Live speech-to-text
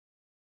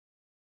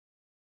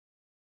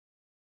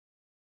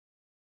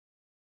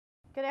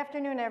Good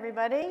afternoon,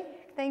 everybody.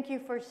 Thank you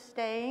for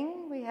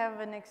staying. We have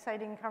an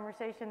exciting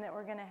conversation that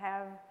we're going to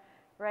have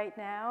right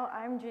now.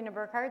 I'm Gina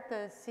Burkhardt,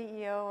 the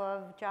CEO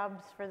of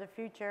Jobs for the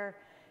Future,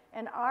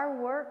 and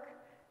our work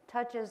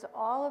touches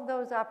all of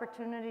those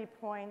opportunity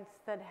points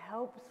that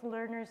helps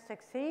learners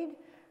succeed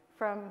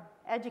from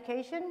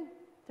education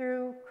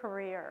through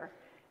career.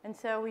 And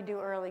so we do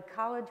early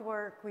college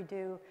work, we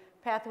do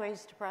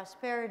pathways to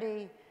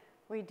prosperity,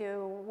 we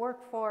do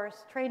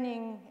workforce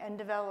training and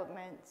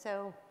development.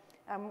 So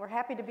we're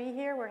happy to be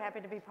here, we're happy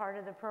to be part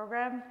of the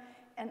program,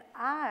 and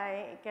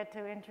I get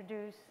to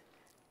introduce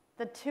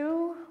the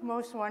two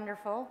most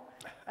wonderful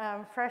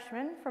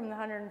freshmen from the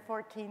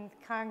 114th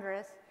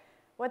Congress.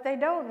 What they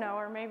don't know,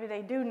 or maybe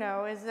they do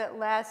know, is that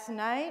last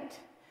night,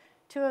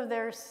 two of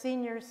their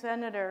senior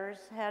senators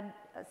had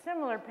a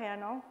similar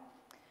panel,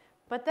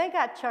 but they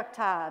got Chuck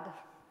Todd.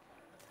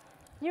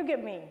 You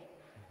get me.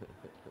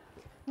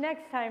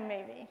 Next time,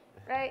 maybe,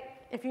 right?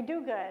 If you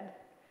do good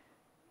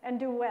and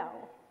do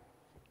well,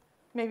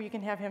 maybe you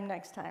can have him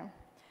next time.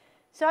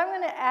 So I'm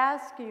going to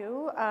ask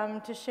you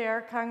to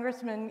share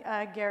Congressman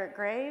Garret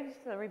Graves,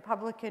 the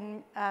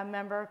Republican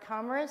member of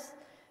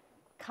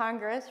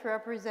Congress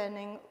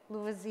representing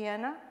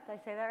Louisiana. Did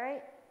I say that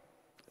right?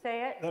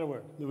 Say it. That'll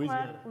work.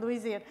 Louisiana.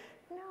 Louisiana.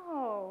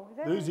 No.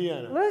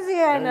 Louisiana.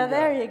 Louisiana.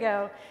 There you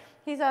go.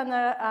 He's on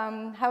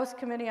the House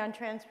Committee on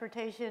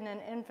Transportation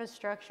and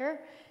Infrastructure,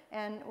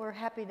 and we're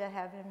happy to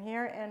have him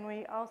here. And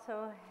we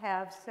also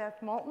have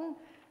Seth Moulton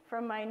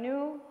from my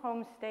new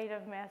home state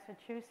of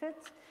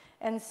Massachusetts.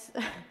 And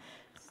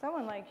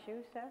someone likes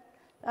you, Seth.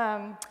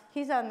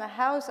 He's on the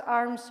House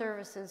Armed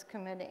Services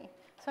Committee.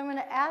 So I'm going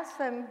to ask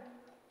them,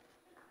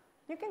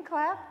 you can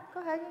clap,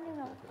 go ahead, you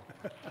can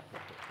clap.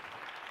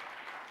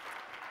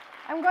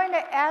 I'm going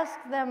to ask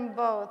them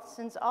both,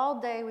 since all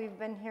day we've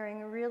been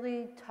hearing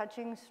really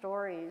touching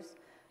stories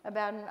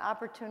about an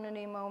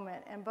opportunity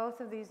moment, and both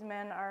of these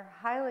men are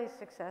highly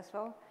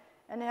successful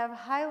and have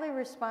highly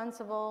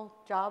responsible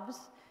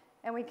jobs,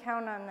 and we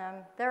count on them.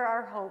 They're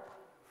our hope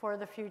for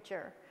the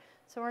future.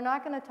 So we're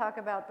not going to talk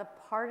about the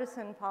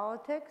partisan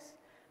politics,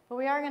 but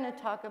we are going to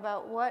talk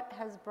about what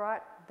has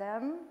brought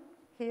them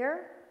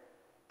here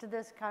to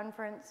this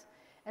conference,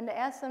 and to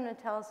ask them to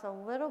tell us a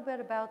little bit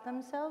about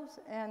themselves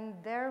and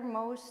their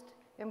most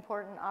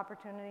important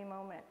opportunity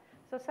moment.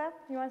 So Seth,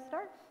 you want to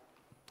start?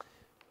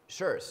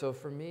 Sure. So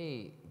for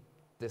me,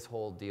 this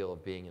whole deal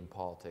of being in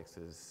politics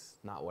is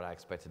not what I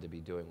expected to be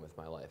doing with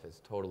my life.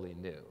 It's totally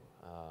new.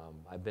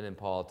 I've been in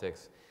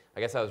politics, I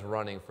guess I was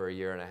running for a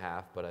year and a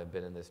half, but I've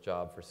been in this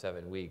job for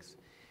 7 weeks.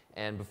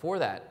 And before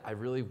that, I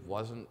really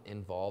wasn't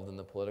involved in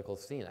the political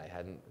scene. I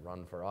hadn't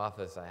run for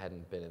office, I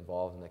hadn't been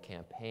involved in the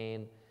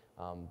campaign,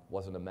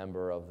 wasn't a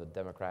member of the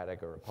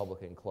Democratic or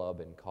Republican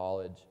club in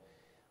college.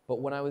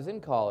 But when I was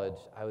in college,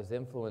 I was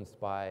influenced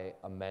by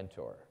a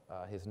mentor.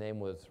 His name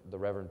was the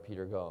Reverend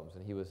Peter Gomes,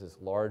 and he was this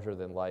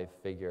larger-than-life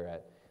figure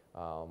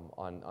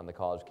on the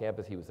college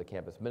campus. He was the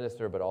campus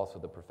minister, but also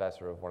the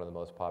professor of one of the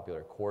most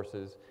popular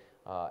courses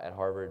at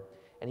Harvard.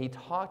 And he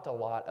talked a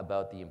lot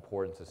about the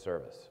importance of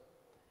service,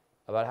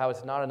 about how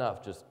it's not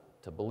enough just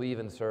to believe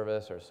in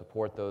service or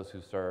support those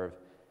who serve.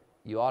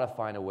 You ought to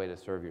find a way to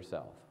serve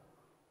yourself,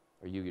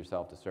 or you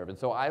yourself to serve. And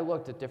so I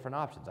looked at different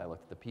options. I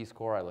looked at the Peace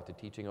Corps, I looked at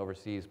teaching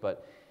overseas,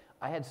 but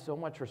I had so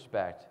much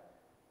respect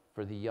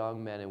for the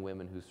young men and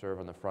women who serve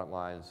on the front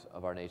lines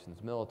of our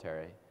nation's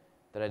military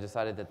that I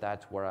decided that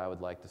that's where I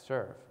would like to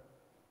serve.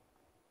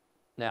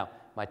 Now,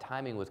 my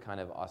timing was kind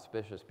of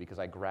auspicious because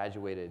I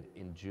graduated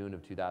in June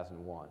of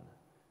 2001.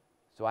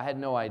 So I had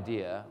no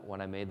idea when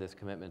I made this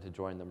commitment to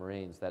join the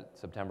Marines that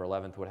September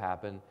 11th would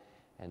happen,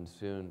 and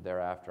soon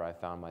thereafter I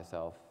found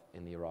myself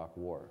in the Iraq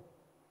War.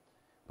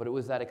 But it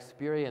was that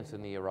experience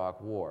in the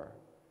Iraq War,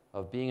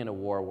 of being in a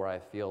war where I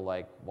feel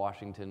like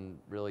Washington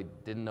really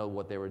didn't know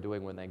what they were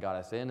doing when they got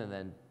us in and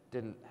then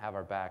didn't have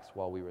our backs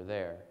while we were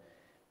there,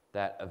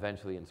 that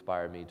eventually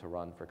inspired me to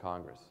run for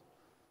Congress.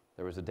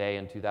 There was a day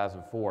in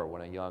 2004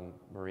 when a young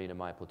Marine in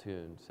my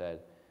platoon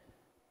said,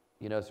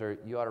 "You know, sir,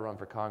 you ought to run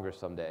for Congress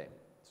someday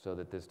so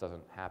that this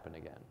doesn't happen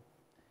again."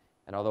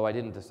 And although I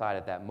didn't decide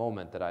at that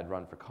moment that I'd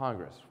run for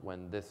Congress,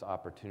 when this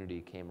opportunity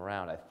came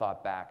around, I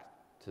thought back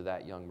to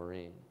that young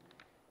Marine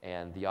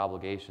and the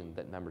obligation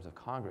that members of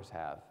Congress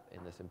have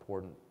in this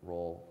important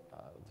role,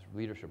 this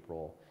leadership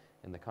role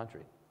in the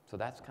country. So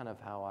that's kind of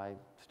how I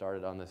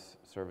started on this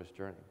service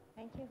journey.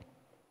 Thank you.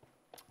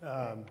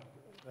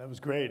 That was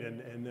great,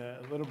 and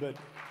a little bit.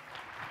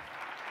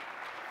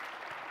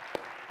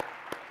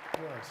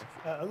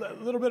 A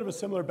little bit of a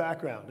similar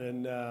background,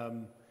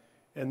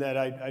 and that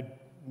I'd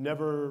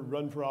never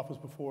run for office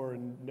before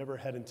and never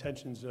had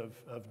intentions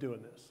of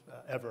doing this,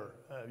 ever.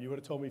 You would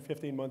have told me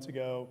 15 months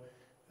ago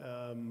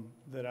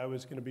that I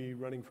was going to be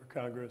running for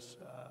Congress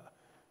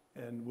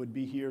and would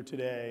be here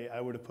today,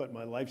 I would have put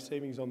my life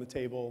savings on the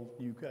table.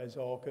 You guys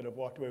all could have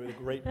walked away with a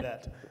great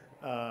bet.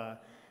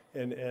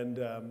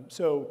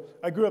 So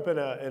I grew up in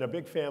a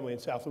big family in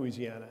South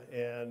Louisiana,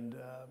 and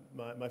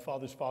my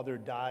father's father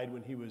died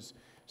when he was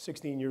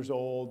 16 years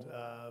old.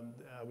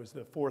 I was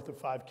the fourth of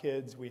 5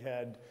 kids. We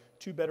had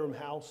 2-bedroom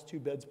house, 2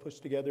 beds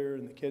pushed together,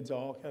 and the kids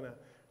all kind of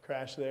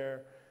crashed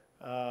there.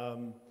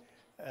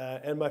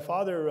 And my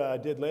father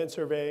did land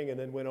surveying and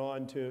then went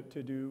on to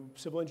do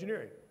civil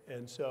engineering.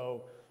 And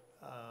so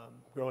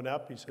growing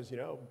up, he says,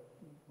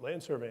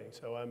 land surveying.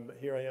 So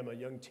here I am, a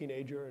young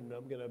teenager, and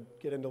I'm going to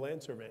get into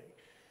land surveying.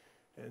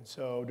 And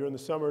so during the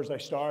summers I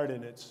start,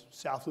 and it's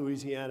South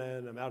Louisiana,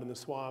 and I'm out in the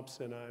swamps,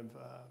 and I've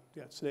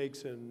got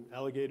snakes and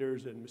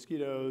alligators and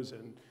mosquitoes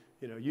and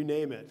you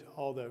name it,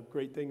 all the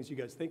great things you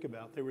guys think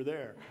about, they were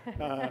there.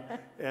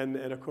 And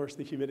of course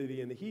the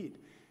humidity and the heat.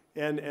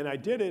 And I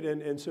did it,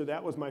 and so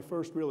that was my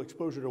first real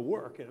exposure to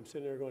work. And I'm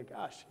sitting there going,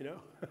 gosh,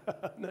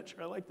 I'm not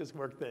sure I like this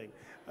work thing.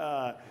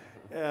 The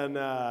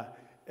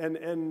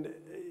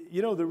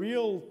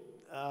real,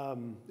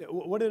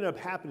 what ended up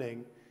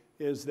happening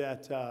is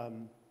that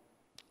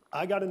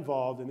I got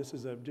involved, and this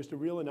is just a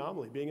real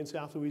anomaly, being in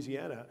South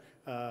Louisiana,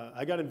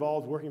 I got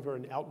involved working for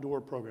an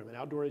outdoor program, an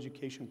outdoor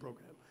education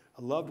program.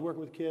 I loved working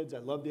with kids, I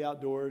loved the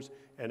outdoors,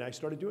 and I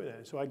started doing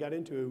that. So I got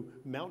into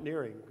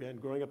mountaineering, and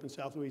growing up in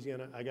South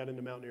Louisiana, I got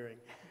into mountaineering,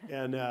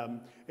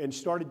 and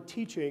started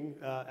teaching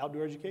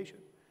outdoor education.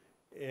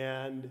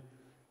 And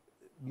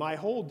my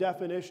whole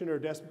definition or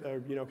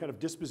kind of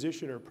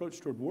disposition or approach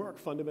toward work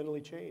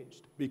fundamentally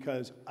changed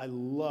because I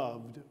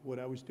loved what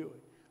I was doing.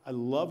 I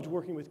loved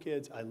working with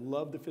kids, I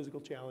loved the physical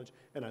challenge,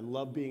 and I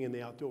loved being in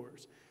the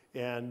outdoors.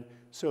 And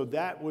so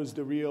that was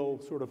the real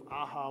sort of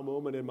aha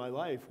moment in my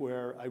life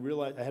where I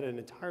realized I had an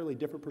entirely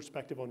different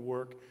perspective on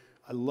work.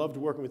 I loved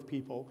working with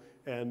people,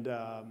 and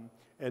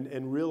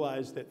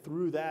realized that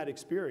through that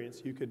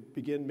experience you could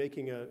begin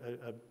making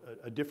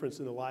a difference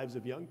in the lives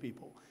of young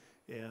people,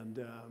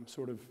 and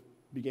sort of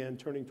began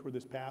turning toward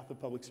this path of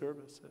public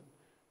service, and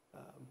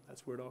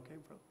that's where it all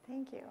came from.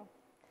 Thank you.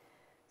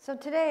 So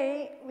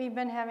today we've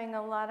been having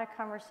a lot of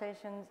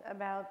conversations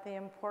about the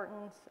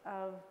importance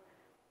of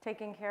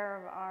taking care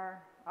of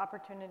our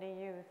opportunity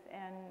youth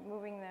and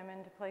moving them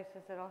into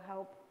places that will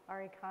help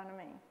our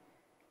economy.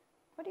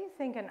 What do you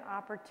think an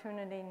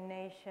opportunity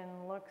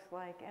nation looks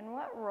like, and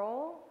what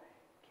role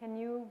can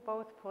you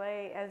both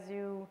play as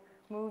you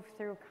move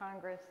through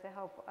Congress to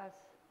help us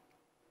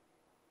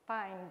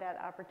find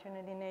that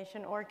opportunity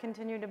nation or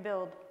continue to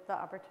build the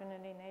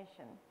opportunity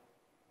nation?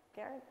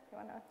 Garret, you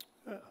want to?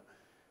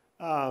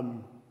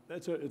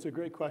 It's a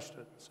great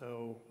question.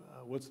 So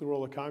what's the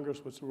role of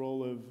Congress? What's the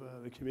role of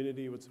the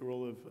community? What's the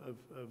role of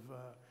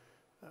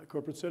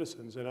corporate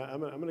citizens? And I'm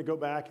going to go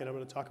back and I'm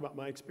going to talk about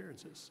my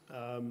experiences.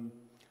 I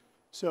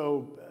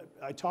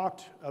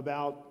talked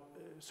about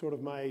sort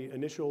of my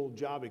initial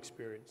job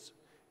experience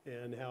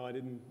and how I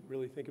didn't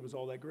really think it was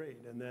all that great.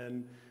 And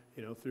then,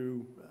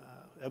 through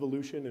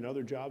evolution and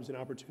other jobs and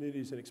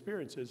opportunities and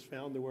experiences,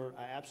 found that where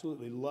I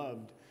absolutely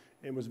loved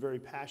and was very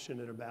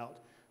passionate about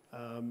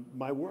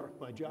my work,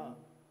 my job.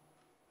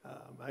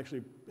 I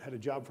actually had a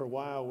job for a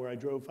while where I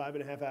drove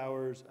 5.5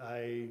 hours.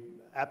 I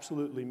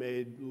absolutely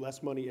made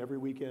less money every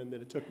weekend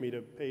than it took me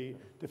to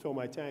fill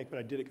my tank, but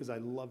I did it because I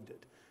loved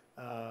it.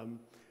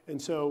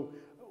 And so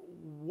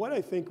what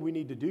I think we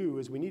need to do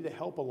is we need to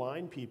help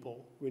align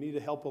people. We need to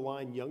help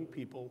align young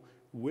people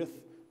with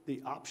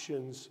the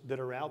options that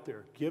are out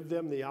there. Give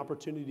them the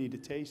opportunity to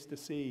taste, to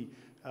see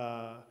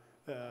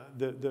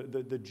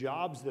the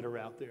jobs that are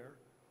out there,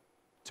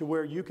 to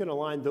where you can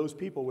align those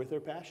people with their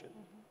passion.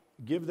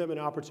 Mm-hmm. Give them an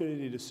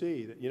opportunity to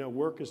see that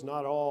work is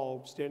not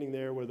all standing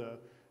there with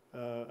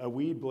a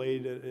weed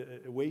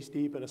blade waist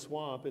deep in a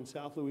swamp in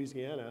South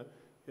Louisiana,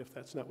 if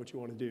that's not what you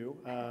want to do.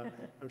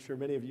 I'm sure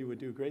many of you would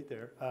do great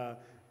there.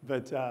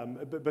 But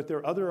there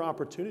are other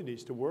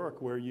opportunities to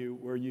work where you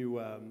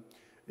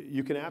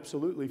can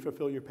absolutely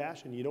fulfill your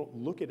passion. You don't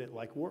look at it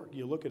like work.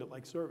 You look at it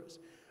like service.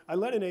 I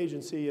led an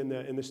agency in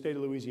the state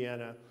of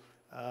Louisiana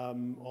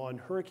on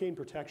hurricane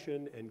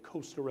protection and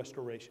coastal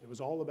restoration. It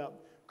was all about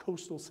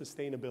coastal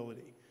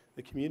sustainability,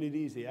 the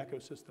communities, the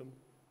ecosystem.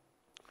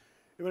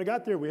 And when I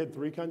got there, we had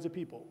 3 kinds of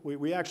people.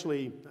 We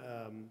actually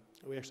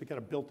kind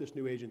of built this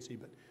new agency,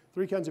 but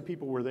 3 kinds of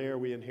people were there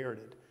we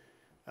inherited.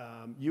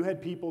 You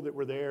had people that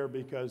were there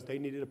because they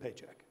needed a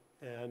paycheck.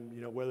 And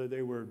whether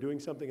they were doing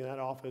something in that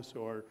office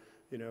or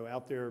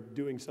out there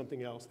doing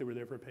something else, they were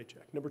there for a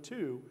paycheck. Number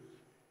 2,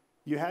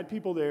 you had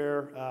people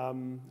there,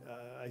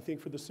 I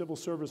think, for the civil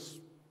service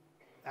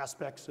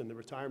aspects and the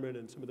retirement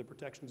and some of the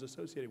protections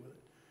associated with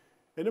it.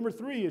 And number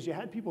 3 is you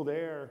had people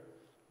there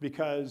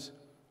because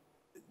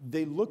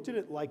they looked at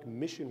it like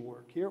mission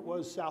work. Here it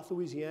was, South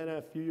Louisiana,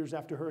 a few years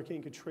after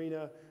Hurricane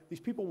Katrina. These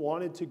people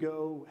wanted to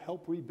go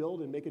help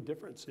rebuild and make a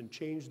difference and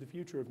change the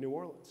future of New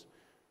Orleans,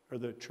 or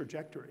the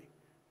trajectory.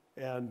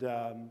 And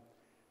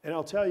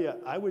I'll tell you,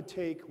 I would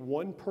take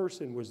one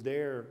person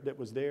that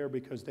was there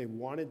because they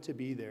wanted to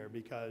be there,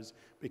 because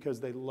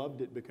they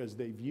loved it, because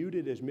they viewed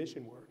it as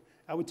mission work.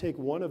 I would take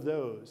one of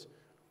those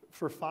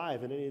for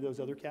 5 in any of those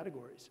other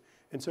categories.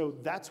 And so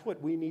that's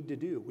what we need to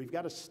do. We've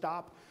got to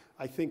stop,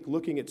 I think,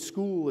 looking at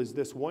school as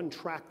this one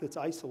track that's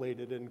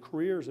isolated, and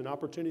careers and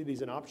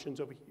opportunities and options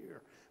over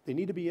here. They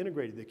need to be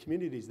integrated, the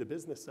communities, the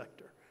business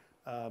sector.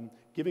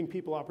 Giving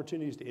people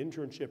opportunities to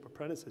internship,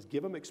 apprentices,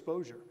 give them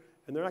exposure.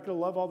 And they're not going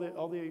to love all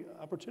the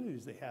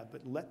opportunities they have,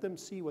 but let them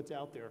see what's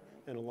out there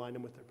and align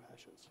them with their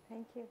passions.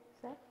 Thank you.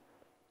 Seth?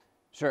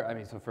 Sure. I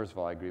mean, so first of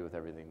all, I agree with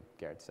everything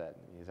Garret said.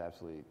 He's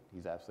absolutely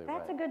right.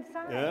 That's a good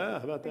sign. Yeah,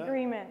 how about that?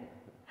 Agreement.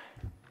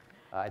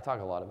 I talk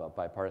a lot about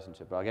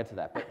bipartisanship, but I'll get to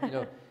that. But you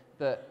know,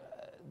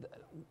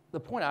 the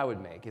point I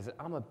would make is that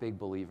I'm a big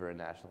believer in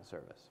national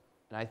service,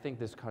 and I think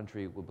this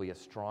country would be a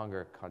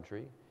stronger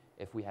country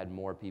if we had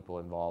more people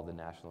involved in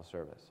national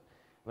service.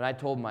 When I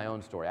told my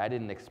own story, I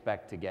didn't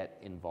expect to get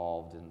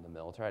involved in the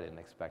military. I didn't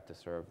expect to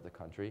serve the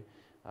country,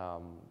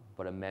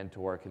 but a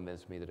mentor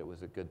convinced me that it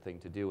was a good thing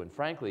to do. And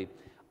frankly,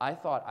 I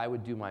thought I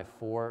would do my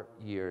 4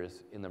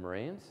 years in the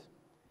Marines,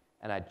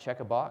 and I'd check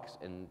a box,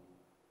 and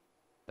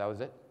that was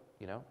it.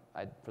 You know,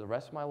 for the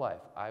rest of my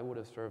life, I will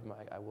have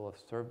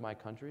served my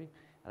country,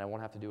 and I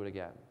won't have to do it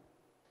again.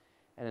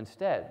 And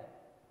instead,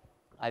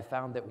 I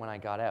found that when I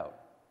got out,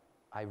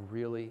 I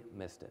really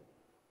missed it.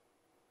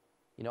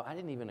 You know, I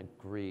didn't even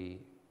agree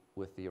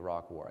with the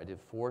Iraq War. I did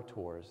 4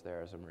 tours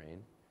there as a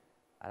Marine.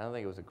 I don't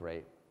think it was a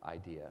great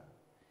idea.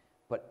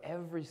 But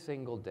every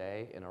single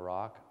day in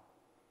Iraq,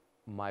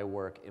 my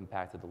work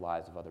impacted the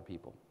lives of other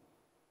people.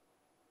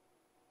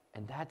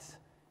 And that's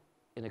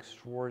an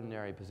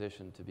extraordinary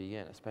position to be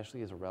in,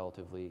 especially as a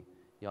relatively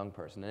young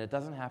person. And it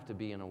doesn't have to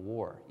be in a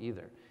war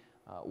either.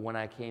 When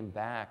I came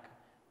back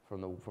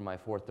from my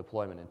 4th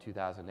deployment in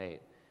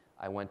 2008,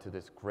 I went to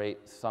this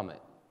great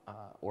summit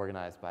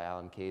organized by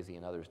Alan Casey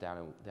and others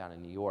down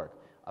in New York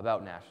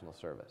about national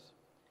service.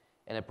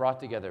 And it brought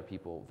together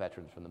people,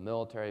 veterans from the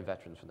military,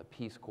 veterans from the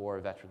Peace Corps,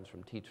 veterans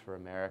from Teach for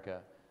America,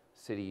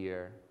 City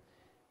Year.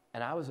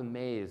 And I was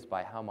amazed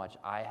by how much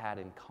I had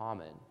in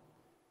common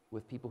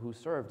with people who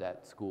served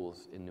at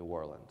schools in New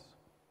Orleans,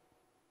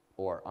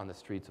 or on the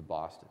streets of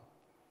Boston,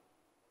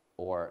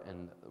 or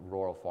in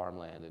rural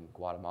farmland in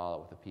Guatemala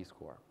with the Peace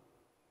Corps.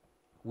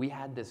 We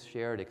had this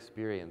shared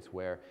experience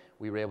where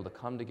we were able to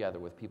come together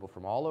with people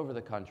from all over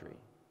the country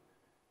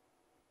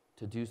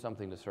to do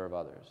something to serve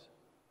others.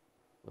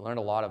 We learned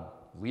a lot of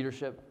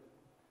leadership,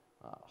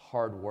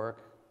 hard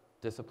work,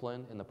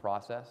 discipline in the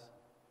process,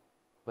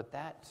 but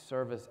that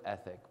service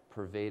ethic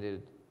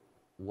pervaded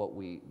what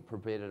we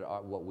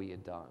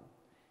had done.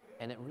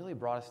 And it really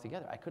brought us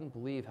together. I couldn't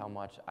believe how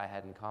much I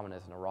had in common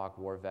as an Iraq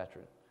War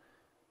veteran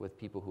with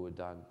people who had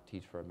done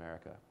Teach for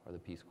America or the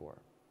Peace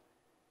Corps.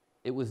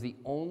 It was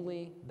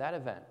that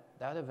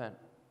event,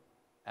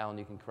 Alan,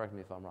 you can correct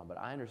me if I'm wrong, but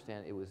I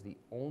understand it was the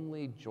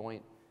only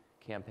joint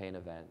campaign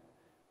event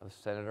of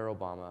Senator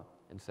Obama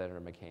and Senator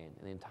McCain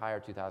in the entire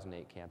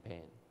 2008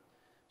 campaign.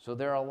 So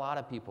there are a lot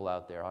of people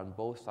out there on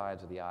both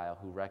sides of the aisle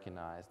who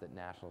recognize that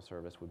national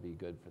service would be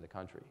good for the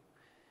country.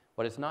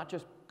 But it's not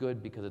just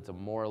good because it's a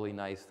morally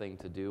nice thing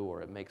to do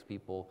or it makes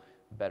people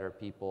better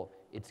people.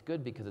 It's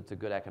good because it's a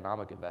good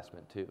economic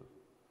investment too.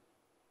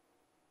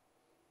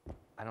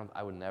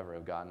 I would never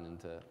have gotten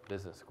into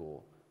business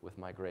school with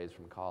my grades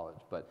from college,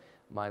 but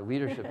my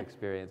leadership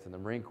experience in the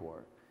Marine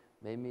Corps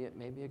made me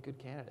a good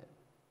candidate.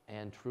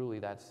 And truly,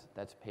 that's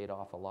paid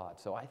off a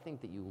lot. So I think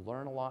that you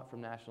learn a lot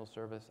from national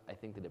service. I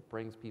think that it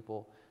brings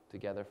people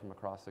together from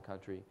across the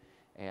country,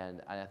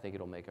 and I think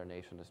it'll make our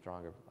nation a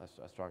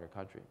stronger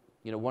country.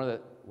 You know, one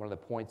of the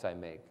points I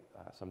make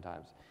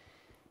sometimes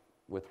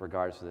with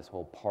regards to this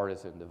whole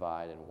partisan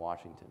divide in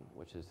Washington,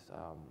 which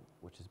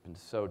has been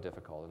so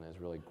difficult and has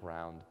really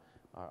ground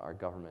our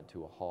government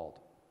to a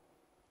halt,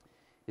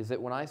 is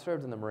that when I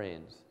served in the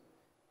Marines,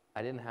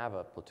 I didn't have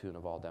a platoon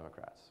of all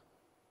Democrats.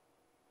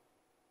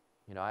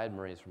 You know, I had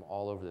Marines from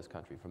all over this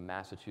country, from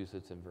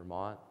Massachusetts and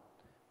Vermont,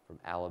 from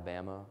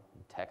Alabama,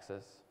 and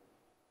Texas,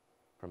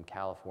 from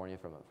California,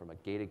 from a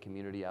gated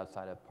community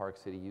outside of Park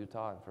City,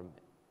 Utah, and from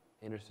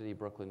inner city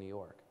Brooklyn, New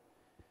York.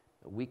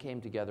 We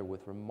came together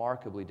with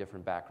remarkably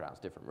different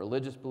backgrounds, different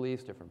religious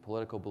beliefs, different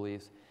political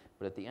beliefs,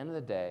 but at the end of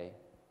the day,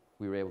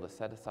 we were able to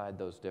set aside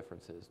those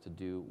differences to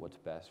do what's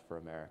best for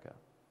America.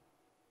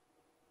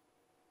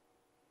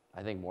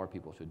 I think more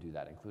people should do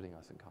that, including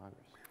us in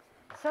Congress.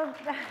 So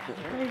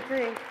I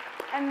agree.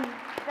 And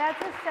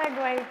that's a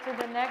segue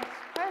to the next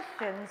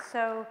question.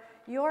 So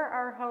you're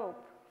our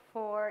hope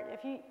for,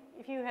 if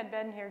you had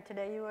been here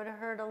today, you would have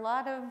heard a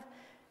lot of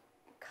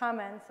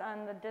comments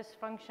on the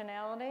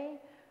dysfunctionality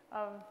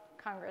of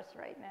Congress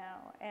right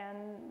now,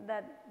 and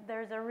that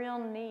there's a real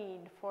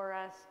need for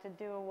us to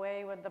do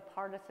away with the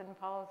partisan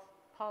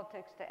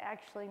politics to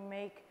actually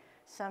make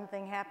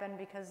something happen,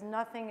 because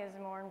nothing is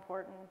more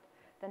important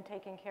than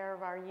taking care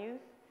of our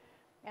youth.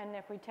 And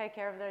if we take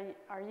care of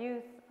our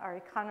youth, our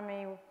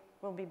economy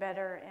will be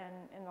better,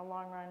 and in the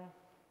long run,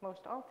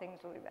 most all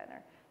things will be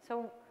better.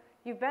 So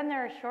you've been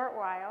there a short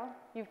while.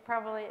 You've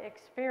probably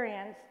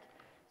experienced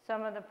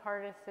some of the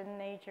partisan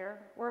nature.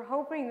 We're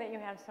hoping that you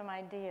have some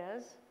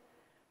ideas.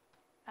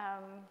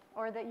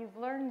 or that you've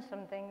learned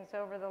some things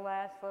over the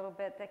last little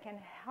bit that can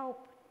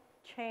help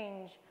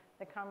change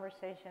the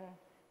conversation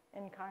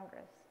in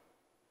Congress.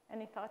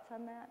 Any thoughts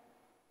on that?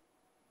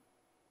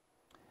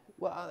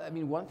 Well, I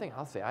mean, one thing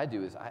I'll say I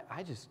do is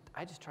I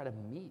just try to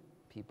meet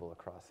people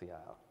across the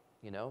aisle,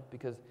 you know,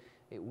 because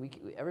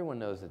everyone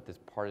knows that this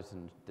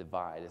partisan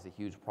divide is a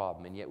huge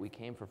problem, and yet we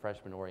came for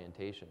freshman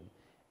orientation,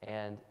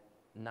 and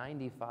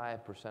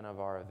 95% of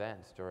our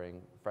events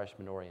during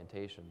freshman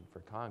orientation for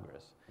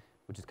Congress,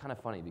 which is kind of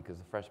funny because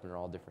the freshmen are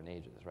all different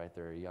ages, right?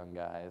 There are young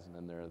guys, and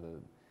then there are the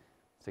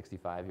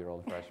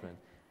 65-year-old freshmen,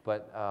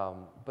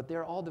 but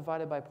they're all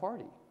divided by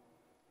party.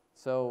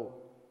 So,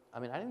 I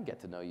mean, I didn't get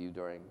to know you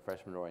during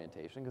freshman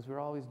orientation because we were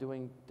always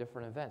doing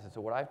different events. And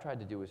so what I've tried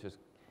to do is just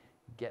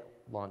get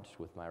lunch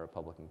with my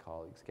Republican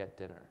colleagues, get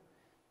dinner.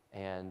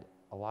 And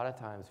a lot of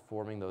times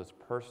forming those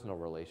personal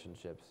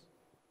relationships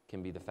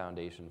can be the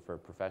foundation for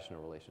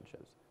professional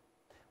relationships.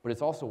 But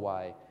it's also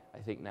why I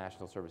think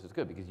national service is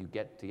good, because you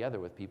get together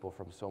with people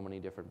from so many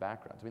different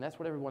backgrounds. I mean, that's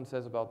what everyone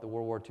says about the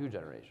World War II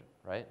generation,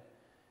 right?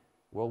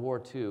 World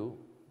War II,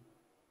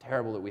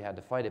 terrible that we had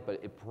to fight it,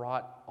 but it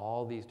brought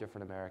all these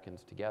different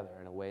Americans together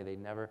in a way they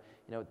never,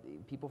 you know,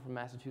 people from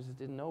Massachusetts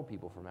didn't know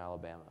people from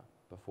Alabama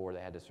before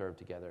they had to serve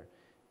together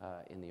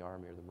in the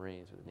Army or the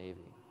Marines or the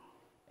Navy.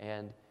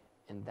 And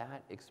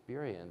that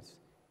experience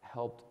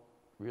helped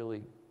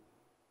really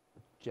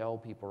gel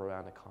people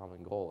around a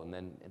common goal, and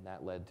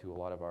that led to a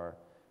lot of our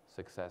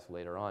success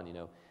later on. You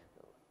know,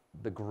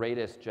 the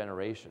greatest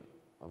generation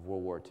of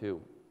World War II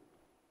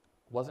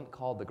wasn't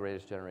called the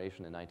greatest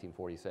generation in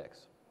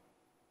 1946.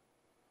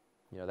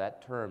 You know,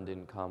 that term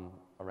didn't come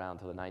around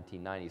till the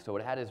 1990s, so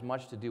it had as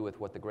much to do with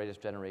what the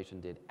greatest generation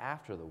did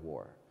after the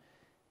war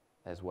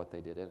as what they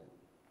did in it.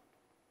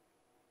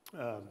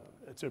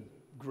 It's a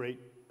great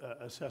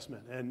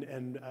assessment,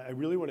 and I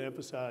really want to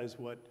emphasize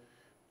what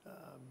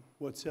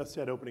Seth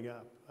said opening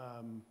up.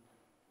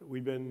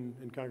 We've been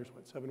in Congress,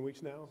 what, 7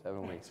 weeks now?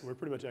 7 weeks. So we're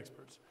pretty much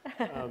experts.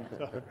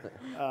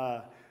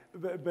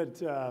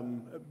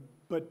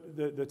 But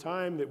the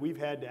time that we've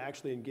had to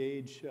actually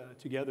engage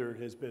together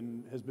has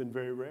been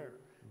very rare.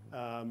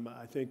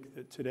 I think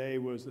that today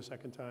was the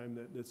second time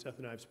that Seth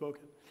and I have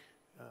spoken.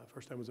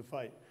 First time was a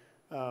fight.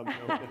 No,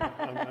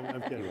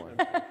 I'm kidding.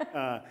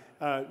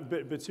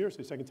 But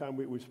seriously, second time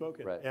we've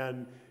spoken. Right.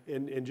 And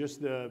in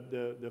just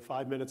the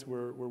 5 minutes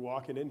we're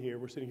walking in here,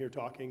 we're sitting here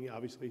talking.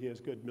 Obviously, he has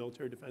good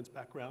military defense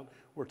background.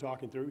 We're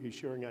talking through. He's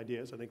sharing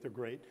ideas. I think they're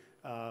great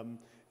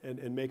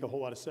and make a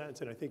whole lot of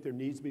sense. And I think there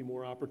needs to be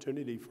more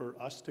opportunity for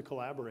us to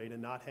collaborate and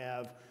not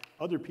have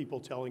other people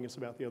telling us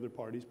about the other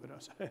parties, but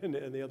us and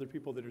the other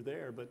people that are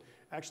there, but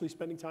actually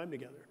spending time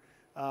together.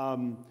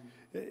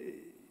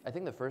 I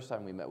think the first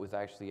time we met was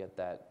actually at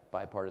that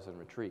bipartisan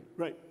retreat.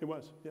 Right, it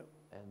was, yeah.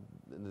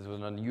 And this was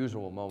an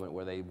unusual moment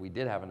where we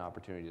did have an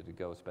opportunity to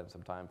go spend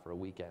some time for a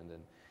weekend.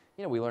 And,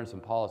 you know, we learned some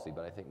policy,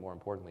 but I think more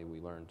importantly, we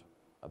learned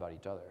about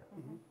each other.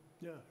 Mm-hmm.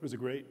 Yeah, it was a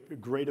great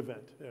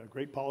event,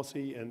 great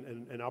policy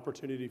and an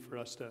opportunity for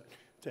us to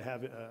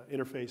have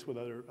interface with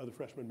other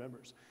freshman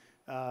members.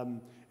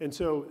 And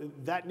so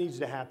that needs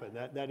to happen.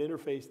 That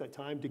interface, that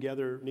time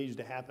together needs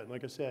to happen.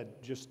 Like I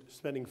said, just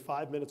spending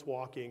 5 minutes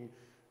walking,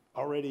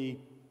 already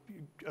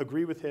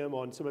agree with him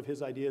on some of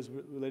his ideas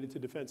related to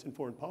defense and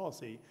foreign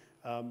policy.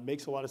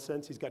 Makes a lot of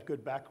sense. He's got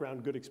good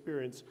background, good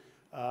experience,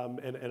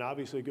 and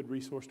obviously a good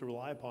resource to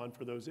rely upon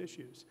for those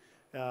issues.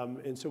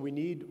 And so we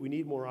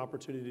need more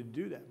opportunity to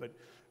do that. But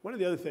one of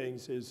the other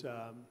things is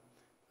a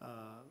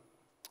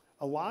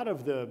lot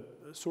of the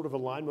sort of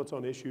alignments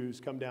on issues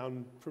come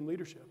down from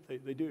leadership.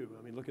 They do.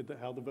 I mean, look at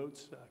how the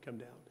votes come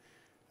down.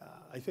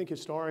 I think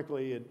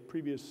historically at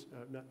I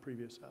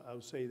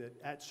would say that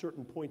at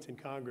certain points in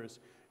Congress,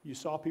 you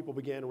saw people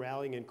began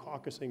rallying and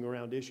caucusing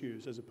around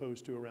issues as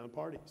opposed to around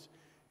parties.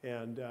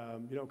 And,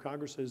 you know,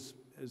 Congress has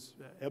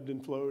ebbed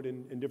and flowed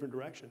in different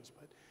directions.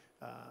 But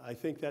I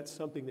think that's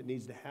something that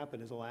needs to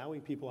happen, is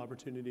allowing people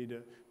opportunity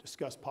to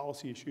discuss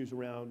policy issues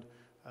around,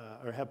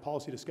 or have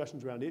policy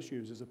discussions around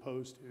issues as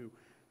opposed to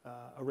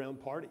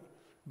around party.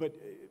 But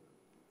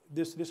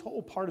this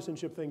whole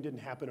partisanship thing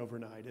didn't happen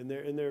overnight, and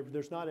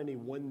there's not any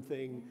one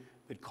thing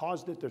that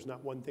caused it. There's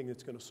not one thing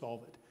that's going to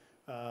solve it.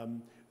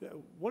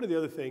 One of the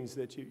other things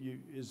that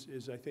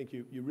is I think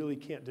you really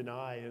can't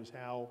deny is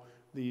how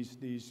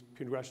these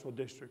congressional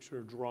districts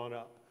are drawn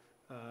up.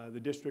 The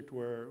district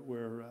where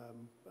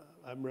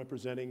I'm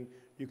representing,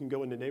 you can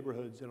go into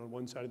neighborhoods, and on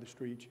one side of the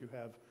street you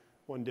have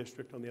one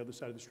district, on the other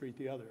side of the street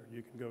the other.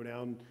 You can go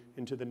down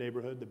into the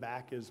neighborhood, the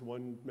back is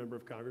one member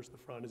of Congress, the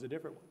front is a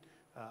different one.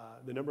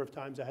 The number of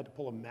times I had to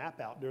pull a map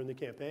out during the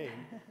campaign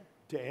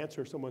to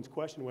answer someone's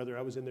question whether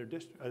I was in their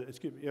district,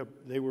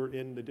 they were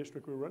in the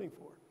district we were running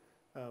for.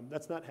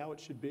 That's not how it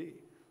should be,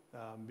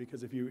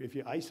 because if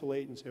you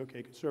isolate and say,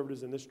 okay,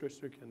 conservatives in this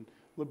district and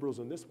liberals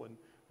in this one,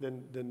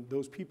 then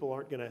those people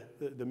aren't going to,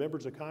 the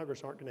members of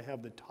Congress aren't going to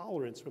have the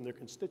tolerance from their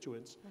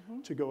constituents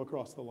to go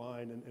across the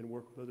line and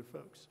work with other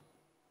folks.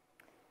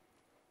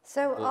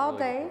 So all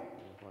day,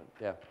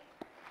 Yeah.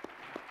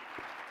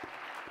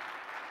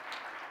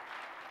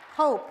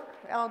 hope.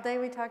 All day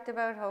we talked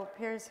about hope.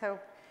 Here's hope.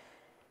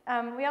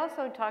 We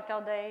also talked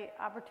all day,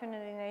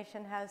 Opportunity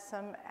Nation has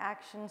some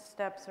action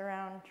steps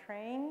around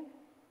train,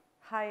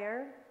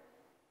 hire,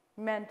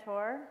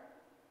 mentor,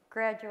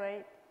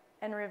 graduate,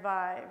 and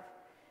revive.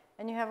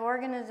 And you have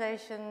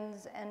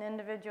organizations and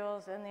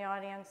individuals in the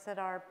audience that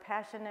are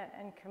passionate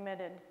and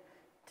committed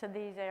to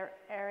these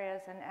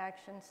areas and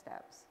action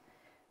steps.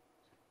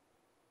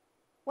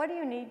 What do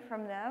you need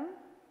from them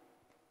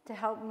to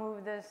help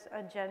move this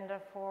agenda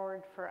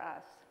forward for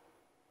us?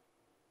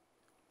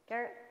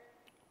 Garret?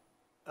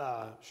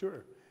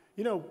 Sure.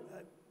 You know,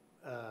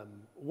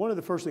 one of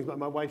the first things,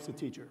 my wife's a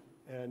teacher,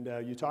 and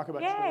you talk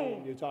about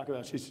training, you talk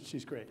about,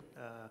 she's great.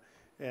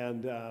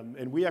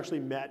 And we actually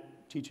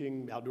met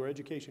teaching outdoor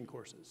education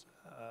courses.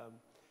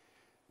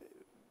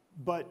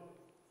 But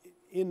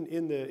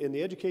in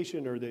the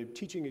education or the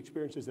teaching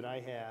experiences that I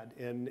had,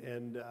 and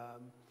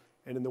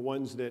in the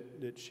ones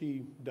that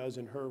she does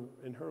in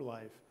her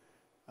life,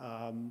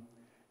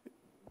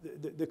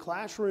 the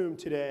classroom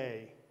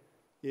today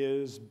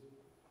is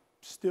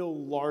still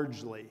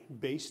largely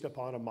based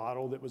upon a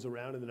model that was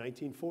around in the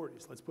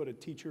 1940s. Let's put a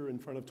teacher in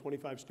front of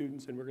 25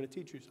 students and we're going to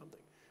teach you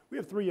something. We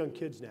have 3 young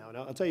kids now, and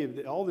I'll tell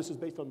you, all this is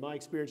based on my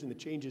experience and the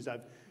changes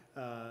I've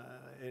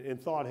and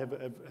thought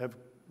have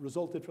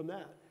resulted from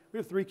that. We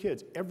have 3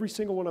 kids. Every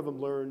single one of them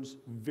learns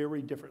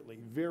very differently,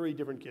 very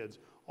different kids.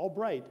 All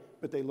bright,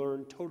 but they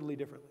learn totally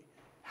differently.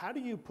 How do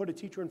you put a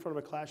teacher in front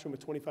of a classroom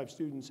with 25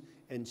 students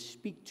and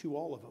speak to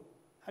all of them?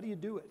 How do you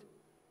do it?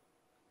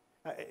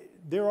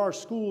 There are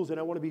schools, and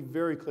I want to be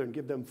very clear and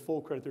give them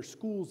full credit, there are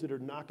schools that are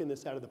knocking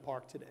this out of the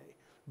park today.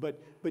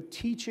 But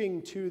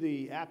teaching to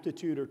the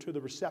aptitude or to the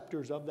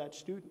receptors of that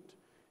student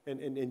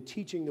and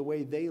teaching the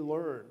way they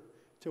learn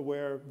to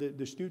where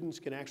the students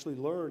can actually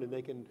learn and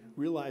they can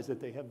realize that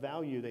they have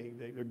value,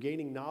 they're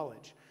gaining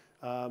knowledge.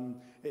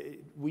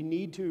 We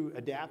need to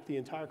adapt the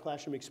entire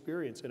classroom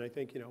experience, and I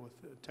think, you know,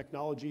 with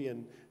technology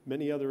and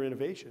many other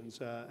innovations,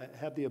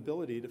 have the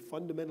ability to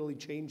fundamentally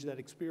change that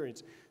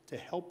experience to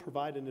help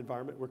provide an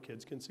environment where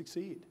kids can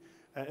succeed.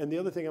 And the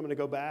other thing I'm going to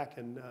go back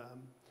and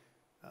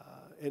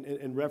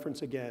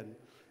reference again,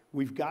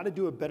 we've got to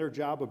do a better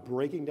job of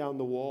breaking down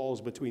the walls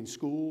between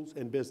schools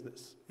and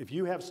business. If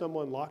you have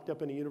someone locked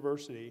up in a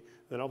university,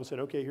 then all of a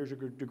sudden, okay, here's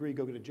your degree,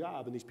 go get a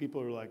job, and these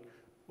people are like,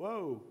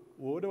 whoa,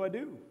 what do I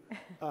do?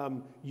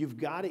 You've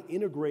got to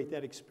integrate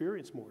that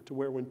experience more to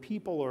where when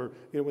people are,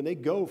 you know, when they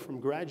go from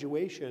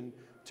graduation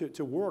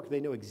to work, they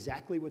know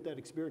exactly what that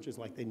experience is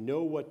like. They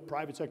know what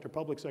private sector,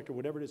 public sector,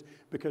 whatever it is,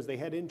 because they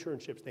had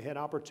internships, they had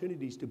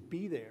opportunities to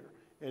be there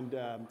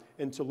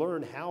and to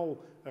learn how,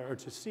 or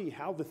to see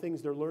how the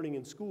things they're learning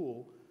in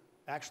school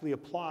actually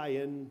apply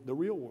in the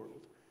real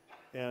world.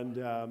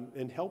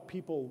 And help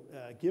people,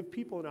 give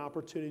people an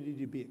opportunity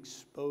to be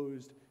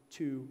exposed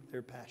to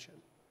their passion.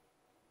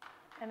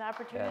 An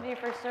opportunity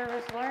for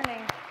service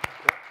learning.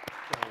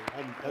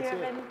 Do you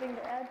have anything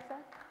to add, Seth?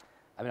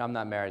 I mean, I'm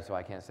not married, so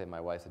I can't say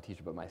my wife's a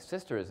teacher, but my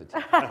sister is a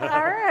teacher. All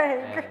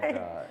right,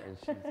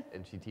 great.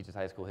 And she teaches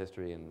high school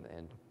history,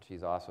 and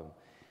she's awesome.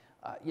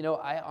 You know,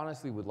 I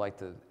honestly would like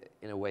to,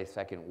 in a way,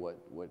 second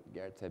what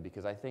Garret said,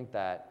 because I think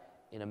that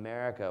in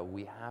America,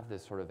 we have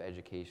this sort of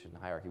education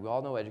hierarchy. We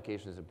all know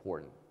education is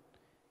important,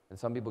 and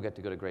some people get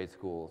to go to great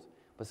schools,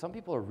 but some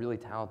people are really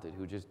talented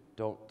who just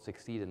don't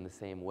succeed in the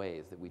same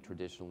ways that we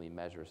traditionally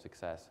measure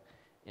success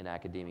in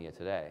academia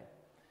today.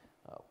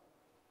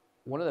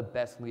 One of the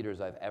best leaders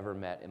I've ever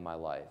met in my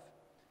life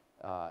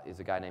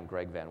is a guy named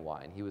Greg Van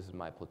Wine. He was in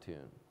my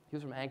platoon. He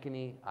was from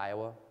Ankeny,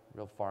 Iowa,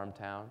 real farm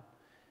town.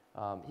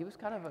 He was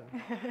kind of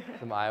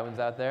some Iowans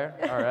out there.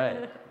 All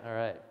right, all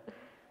right.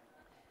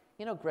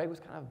 You know, Greg was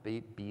kind of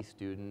a B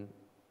student.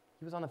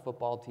 He was on the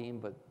football team,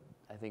 but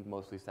I think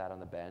mostly sat on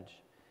the bench.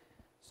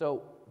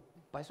 So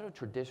by sort of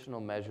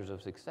traditional measures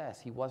of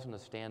success, he wasn't a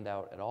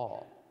standout at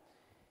all.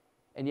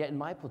 And yet in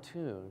my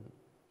platoon,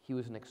 he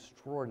was an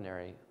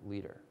extraordinary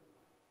leader.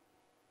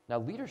 Now,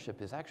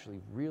 leadership is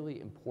actually really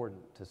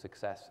important to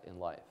success in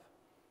life.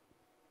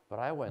 But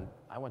I went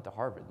to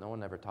Harvard. No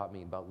one ever taught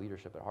me about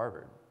leadership at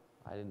Harvard.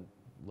 I didn't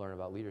learn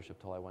about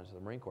leadership till I went to the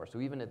Marine Corps. So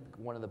even at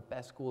one of the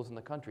best schools in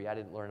the country, I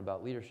didn't learn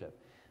about leadership.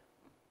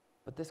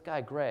 But this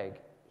guy, Greg,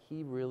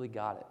 he really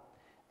got it.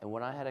 And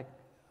when I had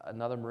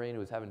another Marine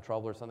who was having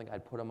trouble or something,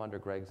 I'd put him under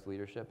Greg's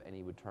leadership, and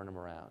he would turn him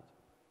around.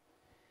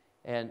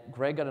 And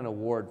Greg got an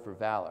award for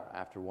valor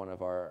after one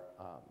of our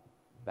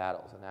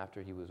battles, and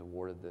after he was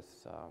awarded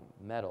this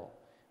medal,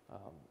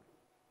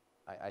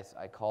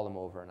 I called him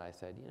over and I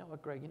said, you know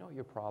what, Greg, you know what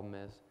your problem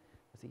is?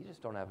 I said, you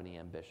just don't have any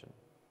ambition.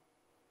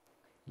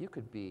 You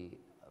could be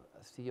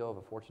a CEO of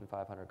a Fortune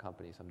 500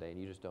 company someday, and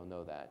you just don't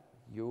know that.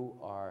 You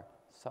are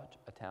such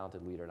a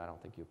talented leader, and I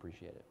don't think you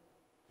appreciate it.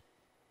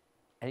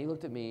 And he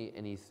looked at me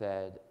and he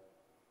said,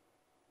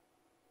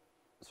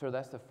 sir,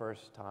 that's the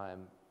first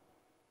time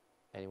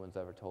anyone's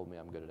ever told me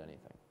I'm good at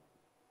anything.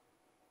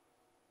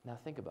 Now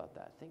think about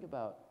that. Think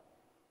about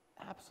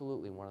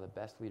absolutely one of the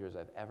best leaders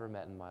I've ever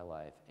met in my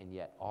life, and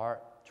yet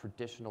our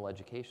traditional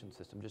education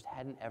system just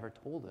hadn't ever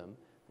told him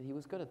that he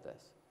was good at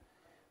this.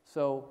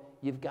 So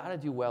you've got to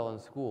do well in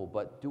school,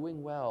 but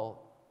doing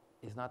well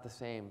is not the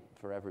same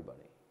for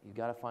everybody. You've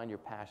got to find your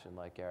passion,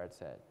 like Garret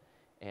said.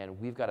 And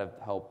we've got to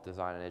help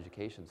design an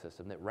education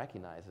system that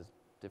recognizes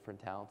different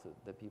talents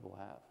that people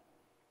have.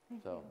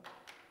 Thank So. you.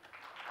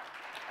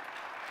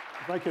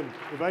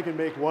 If I can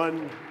make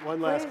one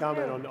last Please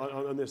comment do.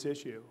 on this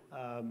issue.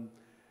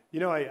 You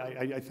know,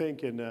 I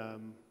think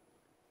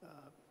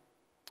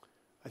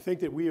I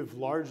think that we have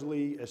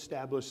largely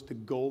established the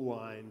goal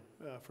line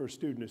for a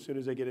student as soon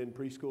as they get in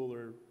preschool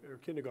or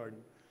kindergarten.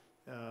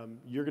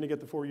 You're going to get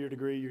the 4-year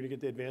degree, you're going to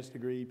get the advanced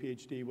degree,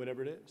 PhD,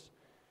 whatever it is.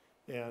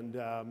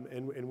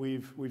 And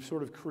we've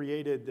sort of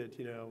created that,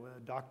 you know,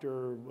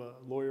 doctor,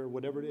 lawyer,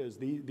 whatever it is,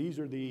 these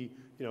are the,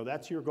 you know,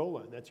 that's your goal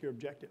line, that's your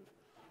objective.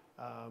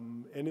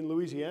 And in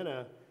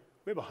Louisiana,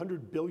 we have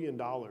 $100 billion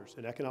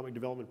in economic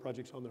development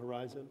projects on the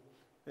horizon.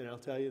 And I'll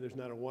tell you, there's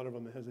not a one of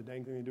them that has a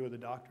dang thing to do with a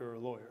doctor or a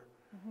lawyer.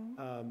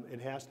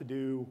 It has to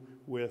do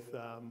with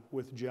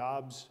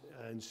jobs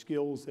and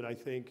skills that I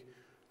think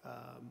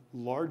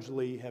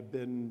largely have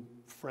been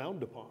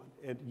frowned upon,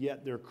 and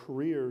yet they're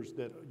careers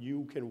that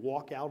you can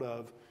walk out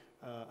of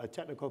a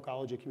technical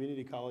college, a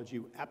community college.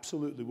 You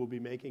absolutely will be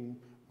making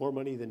more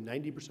money than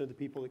 90% of the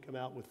people that come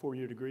out with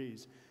 4-year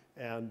degrees,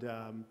 and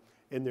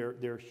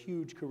they're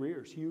huge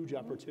careers, huge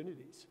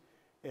opportunities,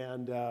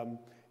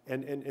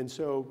 and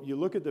so you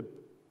look at the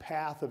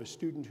path of a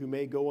student who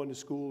may go on to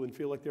school and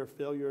feel like they're a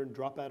failure and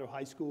drop out of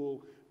high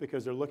school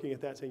because they're looking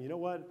at that saying, you know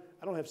what,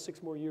 I don't have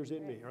 6 more years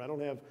in me, or I don't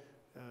have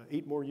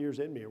 8 more years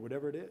in me, or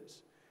whatever it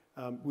is.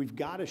 We've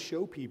got to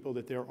show people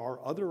that there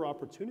are other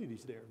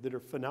opportunities there that are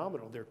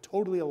phenomenal. They're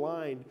totally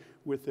aligned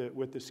with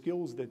the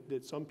skills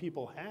that some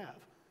people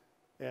have,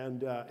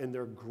 and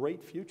they're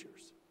great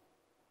futures.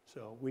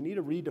 So we need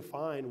to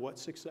redefine what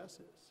success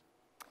is.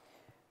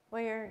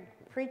 Well, you're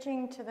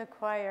preaching to the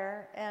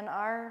choir, and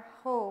our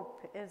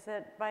hope is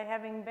that by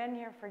having been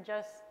here for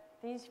just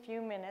these few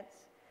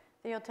minutes,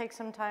 that you'll take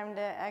some time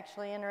to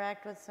actually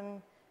interact with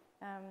some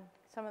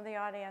of the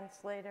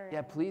audience later.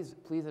 Yeah, please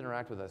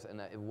interact with us.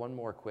 And one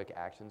more quick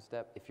action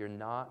step. If you're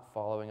not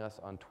following us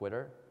on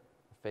Twitter,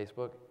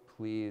 Facebook,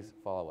 please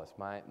follow us.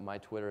 My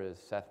Twitter is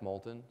Seth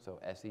Moulton, so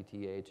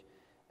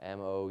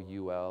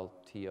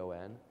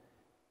SETHMOULTON.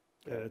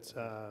 It's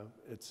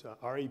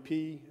REP,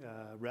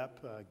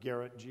 Rep,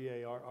 Garret,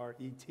 Garret,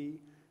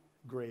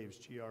 Graves,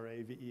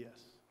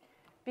 Graves.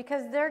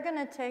 Because they're going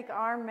to take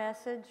our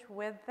message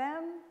with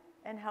them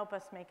and help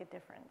us make a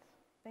difference.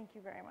 Thank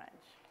you very much.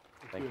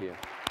 Thank you.